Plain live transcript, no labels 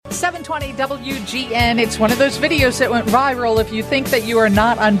720 WGN. It's one of those videos that went viral. If you think that you are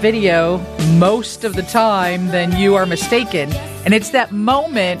not on video most of the time, then you are mistaken. And it's that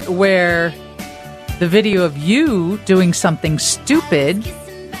moment where the video of you doing something stupid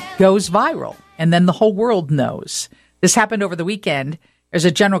goes viral, and then the whole world knows. This happened over the weekend. There's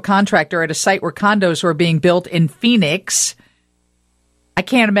a general contractor at a site where condos were being built in Phoenix. I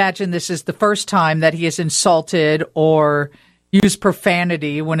can't imagine this is the first time that he has insulted or used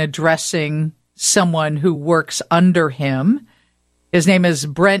profanity when addressing someone who works under him. His name is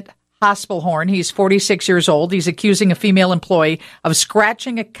Brent Hospelhorn. He's 46 years old. He's accusing a female employee of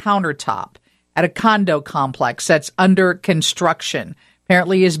scratching a countertop at a condo complex that's under construction.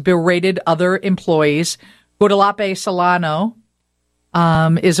 Apparently, he has berated other employees. Guadalupe Solano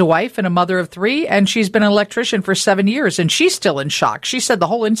is a wife and a mother of three, and she's been an electrician for 7 years, and she's still in shock. She said the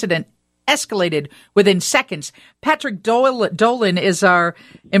whole incident escalated within seconds. Patrick Dolan is our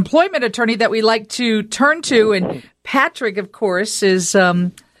employment attorney that we like to turn to, and Patrick, of course, is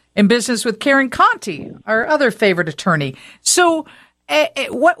in business with Karen Conti, our other favorite attorney. So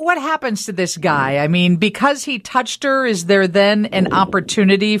what happens to this guy? I mean, because he touched her, is there then an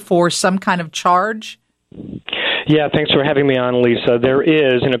opportunity for some kind of charge? Yeah, thanks for having me on, Lisa. There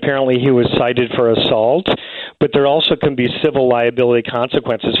is, and apparently he was cited for assault, but there also can be civil liability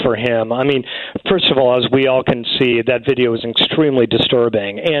consequences for him. I mean, first of all, as we all can see, that video is extremely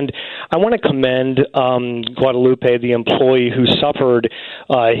disturbing. And I want to commend Guadalupe, the employee who suffered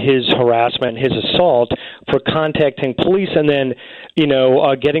his harassment, his assault, for contacting police and then,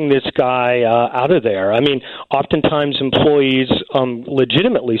 getting this guy out of there. I mean, oftentimes employees,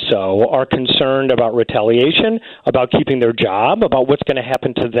 legitimately so, are concerned about retaliation, about keeping their job, about what's going to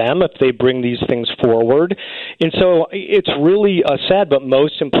happen to them if they bring these things forward. And so it's really sad, but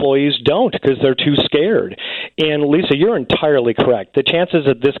most employees don't because they're too scared. And Lisa, you're entirely correct. The chances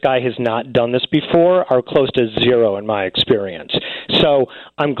that this guy has not done this before are close to zero in my experience. So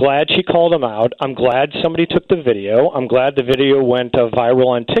I'm glad she called him out. I'm glad somebody took the video. I'm glad the video went viral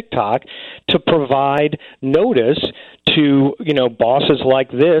on TikTok to provide notice to, bosses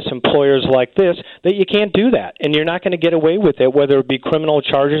like this, employers like this, that you can't do that. And you're not going to get away with it, whether it be criminal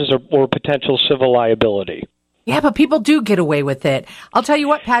charges or potential civil liability. Yeah, but people do get away with it. I'll tell you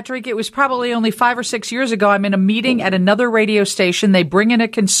what, Patrick, it was probably only 5 or 6 years ago. I'm in a meeting at another radio station. They bring in a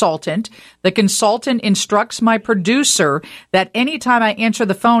consultant. The consultant instructs my producer that anytime I answer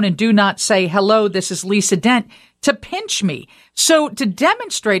the phone and do not say, hello, this is Lisa Dent, to pinch me. So to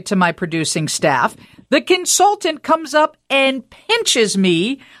demonstrate to my producing staff, the consultant comes up and pinches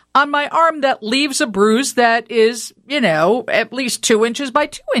me on my arm that leaves a bruise that is, at least 2 inches by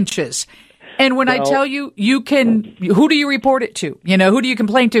 2 inches. And when I tell you, who do you report it to? Who do you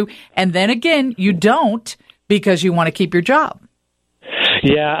complain to? And then again, you don't because you want to keep your job.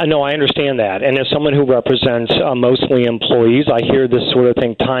 Yeah, no, I understand that. And as someone who represents mostly employees, I hear this sort of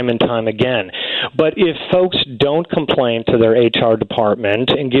thing time and time again. But if folks don't complain to their HR department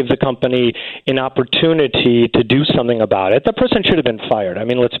and give the company an opportunity to do something about it, that person should have been fired. I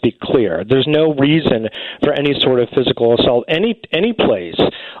mean, let's be clear. There's no reason for any sort of physical assault any place,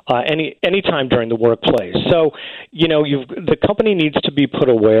 any time during the workplace. So, the company needs to be put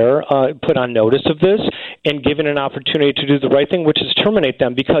on notice of this and given an opportunity to do the right thing, which is terminate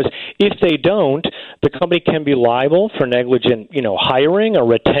them, because if they don't, the company can be liable for negligent, hiring or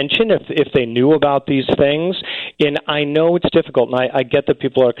retention if they knew about these things. And I know it's difficult, and I get that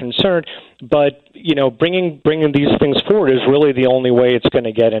people are concerned, but bringing these things forward is really the only way it's going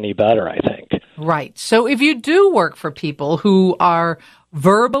to get any better, I think. Right. So if you do work for people who are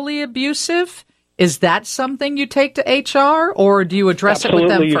verbally abusive, is that something you take to HR, or do you address it with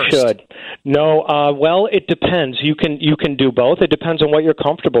them first? Absolutely, you should. No, well, it depends. You can do both. It depends on what you're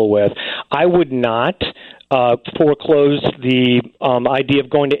comfortable with. I would not foreclose the idea of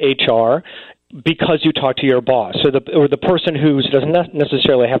going to HR because you talk to your boss. So the person who doesn't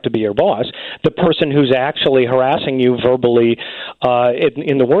necessarily have to be your boss, the person who's actually harassing you verbally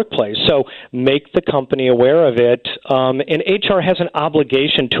in the workplace. So make the company aware of it. And HR has an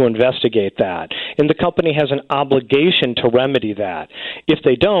obligation to investigate that. And the company has an obligation to remedy that. If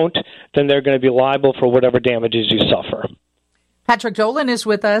they don't, then they're going to be liable for whatever damages you suffer. Patrick Dolan is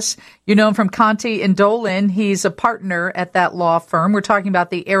with us. You know him from Conti and Dolan. He's a partner at that law firm. We're talking about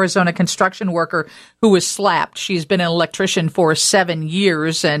the Arizona construction worker who was slapped. She's been an electrician for 7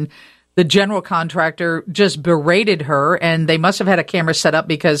 years, and the general contractor just berated her, and they must have had a camera set up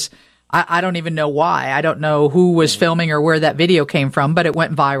because I don't even know why. I don't know who was filming or where that video came from, but it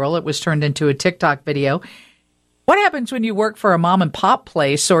went viral. It was turned into a TikTok video. What happens when you work for a mom and pop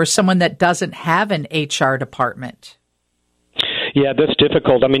place or someone that doesn't have an HR department? Yeah, that's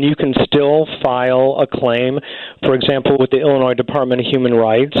difficult. I mean, you can still file a claim, for example, with the Illinois Department of Human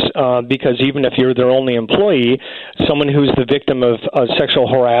Rights, because even if you're their only employee, someone who's the victim of sexual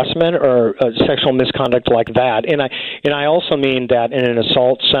harassment or sexual misconduct like that, and I also mean that in an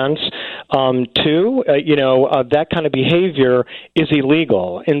assault sense, too. That kind of behavior is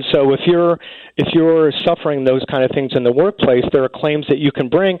illegal, and so if you're suffering those kind of things in the workplace, there are claims that you can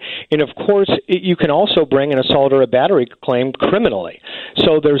bring, and of course, you can also bring an assault or a battery claim criminally.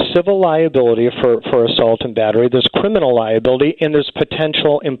 So there's civil liability for assault and battery, there's criminal liability, and there's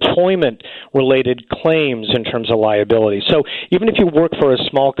potential employment-related claims in terms of liability. So even if you work for a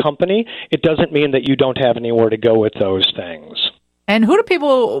small company, it doesn't mean that you don't have anywhere to go with those things. And who do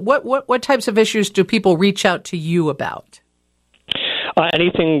people, what types of issues do people reach out to you about?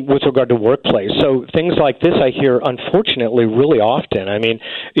 Anything with regard to workplace. So things like this I hear, unfortunately, really often. I mean,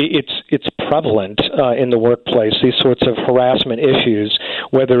 it's prevalent in the workplace, these sorts of harassment issues,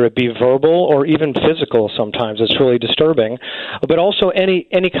 whether it be verbal or even physical sometimes. It's really disturbing. But also any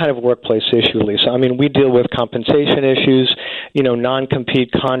kind of workplace issue, Lisa. I mean, we deal with compensation issues,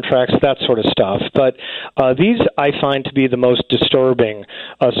 non-compete contracts, that sort of stuff. But these I find to be the most disturbing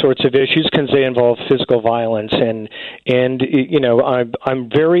sorts of issues because they involve physical violence. And I'm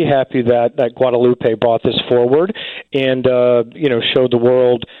very happy that Guadalupe brought this forward and, showed the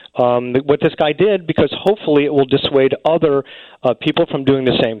world what this guy did, because hopefully it will dissuade other people from doing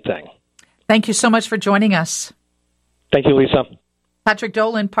the same thing. Thank you so much for joining us. Thank you, Lisa. Patrick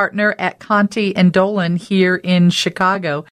Dolan, partner at Conti and Dolan here in Chicago.